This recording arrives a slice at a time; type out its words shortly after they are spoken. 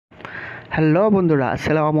Hello বন্ধুরা,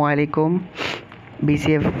 আসসালামু আলাইকুম।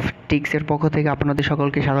 বিসিএফ টিক্সের পক্ষ থেকে আপনাদের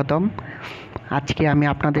সকলকে স্বাগতম। আজকে আমি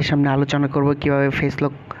আপনাদের সামনে আলোচনা করব কিভাবে ফেস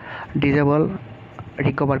লক ডিসেবল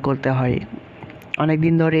রিকভার করতে হয়। অনেক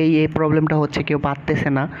দিন ধরে এই প্রবলেমটা হচ্ছে, কেউ পারতেছে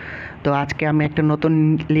না। তো আজকে আমি একটা নতুন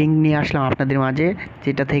লিঙ্ক নিয়ে আসলাম আপনাদের মাঝে,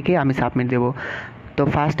 যেটা থেকে আমি সাবমিট দেব। তো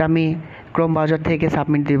ফার্স্ট আমি ক্রোম ব্রাউজার থেকে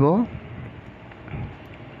সাবমিট দেব।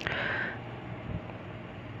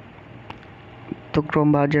 তো ক্রোম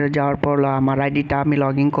ব্রাউজারে যাওয়ার পর আমার আইডিটা আমি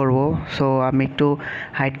লগ ইন করবো। সো আমি একটু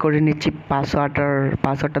হাইড করে নিচ্ছি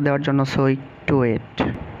পাসওয়ার্ডটা দেওয়ার জন্য। সো একটু ওয়েট।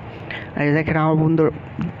 এই দেখেন আমার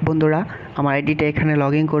বন্ধুরা আমার আইডিটা এখানে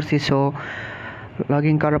লগ ইন করছি। সো লগ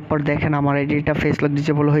ইন করার পর দেখেন আমার আইডিটা ফেস লক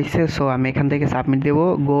ডিসেবল হয়েছে। সো আমি এখান থেকে সাবমিট দেবো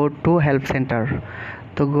গো টু হেল্প সেন্টার।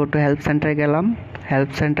 তো গো টু হেল্প সেন্টারে গেলাম।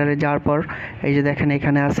 হেল্প সেন্টারে যাওয়ার পর এই যে দেখেন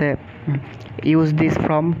এখানে আছে use this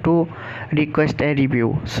form to request A review.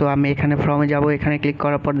 So আমি এখানে ফর্মে যাব। এখানে ক্লিক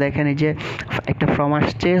করার পর দেখেন এই যে একটা ফর্ম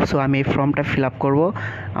আসছে। সো আমি এই ফর্মটা ফিল আপ করবো।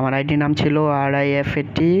 আমার আইডি নাম ছিল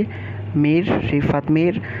RIFAT মীর, রিফাত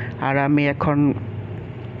মীর। আর আমি এখন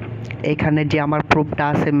এখানে যে আমার প্রুফটা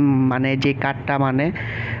আছে, মানে যে কার্ডটা মানে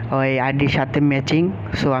ওই আইডির সাথে ম্যাচিং,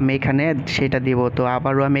 সো আমি এখানে সেটা দিব। তো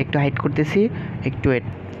আবারও আমি একটু হাইড করতেছি, একটু ওয়েট।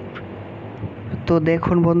 তো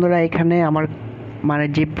দেখুন বন্ধুরা, এখানে আমার মানে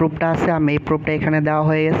যে প্রুফটা আছে, আমি এই প্রুফটা এখানে দেওয়া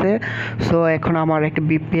হয়ে গেছে। সো এখন আমার একটা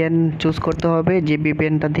VPN চুজ করতে হবে, যে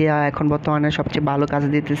VPNটা দিয়ে এখন বর্তমানে সবচেয়ে ভালো কাজ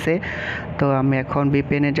দিতেছে। তো আমি এখন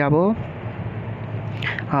VPN-এ যাব।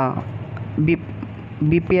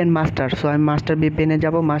 VPN master. সো আমি মাস্টার VPN-এ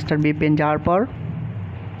যাব। মাস্টার VPN যাওয়ার পর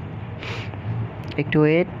একটু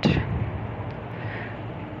ওয়েট।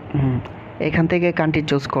 এখান থেকে কান্ট্রি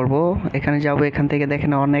চুজ করব। এখানে যাব, এখান থেকে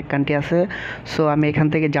দেখেন অনেক কান্ট্রি আছে। সো আমি এখান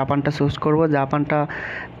থেকে জাপানটা চুজ করব। জাপানটা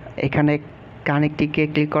এখানে কানেক্টিকে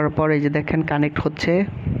ক্লিক করার পর এই যে দেখেন কানেক্ট হচ্ছে।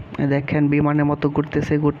 দেখেন বিমানের মতো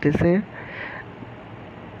ঘুরতেছে।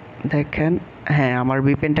 দেখেন, হ্যাঁ, আমার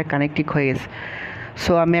VPN-টা কানেক্টিং হয়ে গেছে।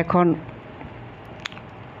 সো আমি এখন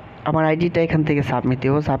আমার আইডিটা এখান থেকে সাবমিট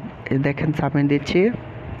দেবো। দেখেন সাবমিট দিচ্ছি।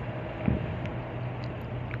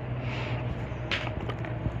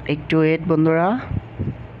 একটু ওয়েট বন্ধুরা।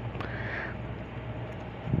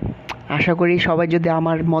 আশা করি সবাই যদি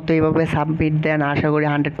আমার মতো এইভাবে সাবমিট দেন, আশা করি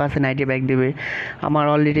 100% আইডি ব্যাক দেবে। আমার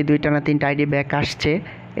অলরেডি 2টা না 3টা আইডি ব্যাক আসছে।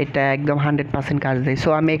 এটা একদম 100% কাজ দেয়। সো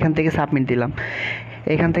আমি এখান থেকে সাবমিট দিলাম।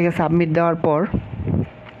 এখান থেকে সাবমিট দেওয়ার পর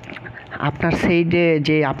আপনার সাইডে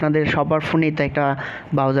যে আপনাদের সবার ফোনেই তো একটা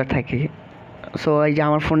ব্রাউজার থাকে। সো এই যে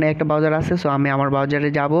আমার ফোনে একটা ব্রাউজার আছে। সো আমি আমার ব্রাউজারে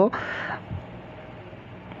যাব।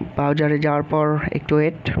 ব্রাউজারে যাওয়ার পর একটু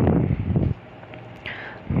ওয়েট।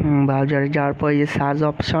 ব্রাউজারে যাওয়ার পর এই যে সার্চ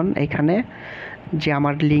অপশন, এখানে যে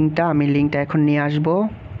আমার লিঙ্কটা, আমি লিঙ্কটা এখন নিয়ে আসব।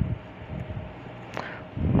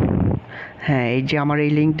 হ্যাঁ, এই যে আমার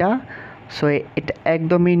এই লিঙ্কটা। সো এটা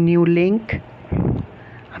একদমই নিউ লিঙ্ক।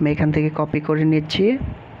 আমি এখান থেকে কপি করে নিচ্ছি।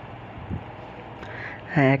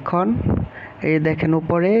 হ্যাঁ, এখন এই দেখেন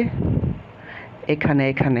উপরে এখানে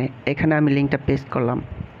এখানে এখানে আমি লিঙ্কটা পেস্ট করলাম।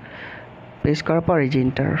 পেস্ট করার পর এই যে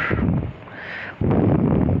এন্টার।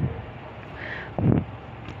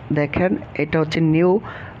 দেখেন এটা হচ্ছে new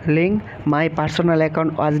link, my personal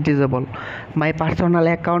account was disable. My personal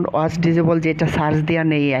account was disable, যেটা সার্চ দেওয়া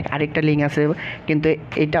নেই, আরেকটা লিঙ্ক আছে, কিন্তু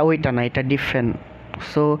এটা ওইটা না, এটা ডিফারেন্ট।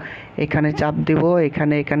 সো এখানে চাপ দিব,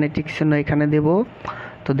 এখানে টিকচিহ্ন এখানে দেব।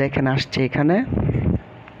 তো দেখেন আসছে এখানে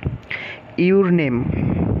ইউর নেম।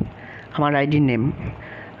 আমার আইডি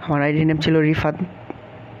নেম ছিল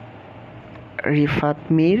রিফাত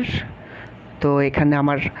মীর। তো এখানে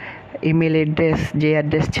আমার ইমেল অ্যাড্রেস, যে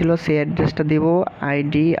অ্যাড্রেস ছিল সেই অ্যাড্রেসটা দেব,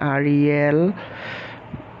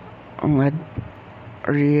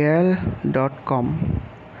 real.com।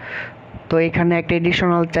 তো এখানে একটা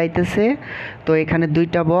এডিশনাল চাইতেছে। তো এখানে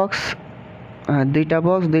দুইটা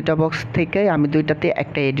বক্স থেকে আমি দুইটাতে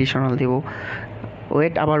একটা এডিশনাল দেব।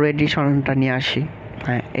 ওয়েট, আবার এডিশনালটা নিয়ে আসি।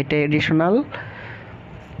 হ্যাঁ, এটা এডিশনাল।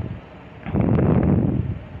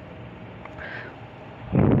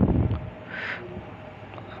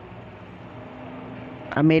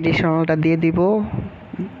 আমি এডিশনালটা দিয়ে দিব।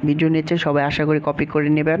 ভিডিও নিচে সবাই আশা করি কপি করে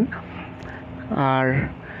নেবেন। আর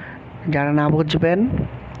যারা না বুঝবেন,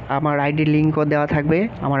 আমার আইডি লিঙ্কও দেওয়া থাকবে,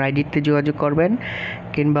 আমার আইডিতে যোগাযোগ করবেন,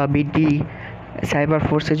 কিংবা বিডি সাইবার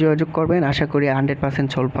ফোর্সে যোগাযোগ করবেন। আশা করি 100%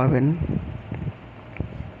 সলভ পাবেন।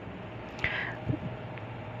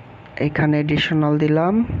 এখানে এডিশনাল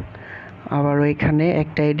দিলাম, আবার ওইখানে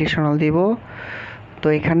একটা এডিশনাল দিব। তো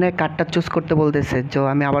এখানে কার্ডটা চুজ করতে বলতেছে। তো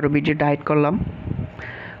আমি আবারও ভিডিওটা হাইড করলাম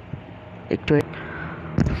একটু।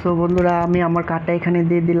 সো বন্ধুরা, আমি আমার কার্ডটা এখানে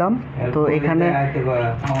দিয়ে দিলাম। তো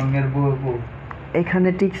এখানে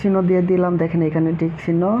টিক চিহ্ন দিয়ে দিলাম। দেখেন এখানে টিক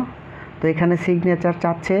চিহ্ন। তো এখানে সিগনেচার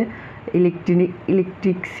চাচ্ছে।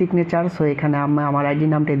 Electric signature. সো এখানে আমি আমার আইডি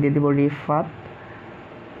নামটা দিয়ে দেবো রিফাত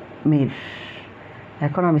মির।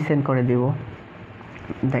 এখন আমি সেন্ড করে দিব।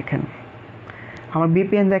 দেখেন আমার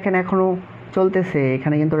বিপিএন দেখেন এখনও চলতেছে,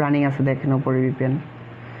 এখানে কিন্তু রানিং আছে, দেখেন উপরে বিপিএন।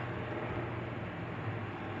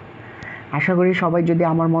 আশা করি সবাই যদি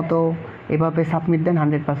আমার মতো এভাবে সাবমিট দেন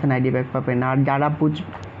 100% আইডি ব্যাক পাবেন। আর যারা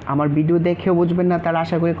আমার ভিডিও দেখেও বুঝবেন না তারা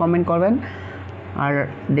আশা করি কমেন্ট করবেন। আর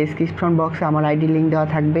ডেসক্রিপশন বক্সে আমার আইডি লিঙ্ক দেওয়া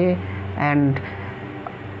থাকবে। অ্যান্ড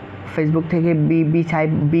ফেসবুক থেকে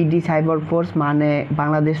বিডি সাইবার ফোর্স মানে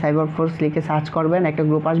বাংলাদেশ সাইবার ফোর্স লিখে সার্চ করবেন, একটা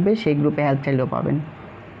গ্রুপ আসবে, সেই গ্রুপে হেল্প চাইলেও পাবেন।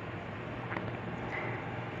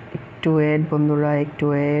 একটু ওয়েট বন্ধুরা, একটু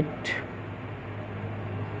ওয়েট।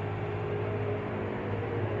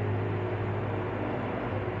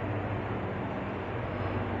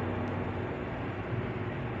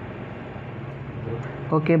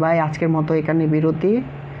 ওকে ভাই, আজকের মতো এখানে বিরতি।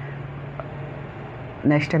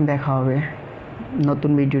 নেক্সট টাইম দেখা হবে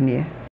নতুন ভিডিও নিয়ে।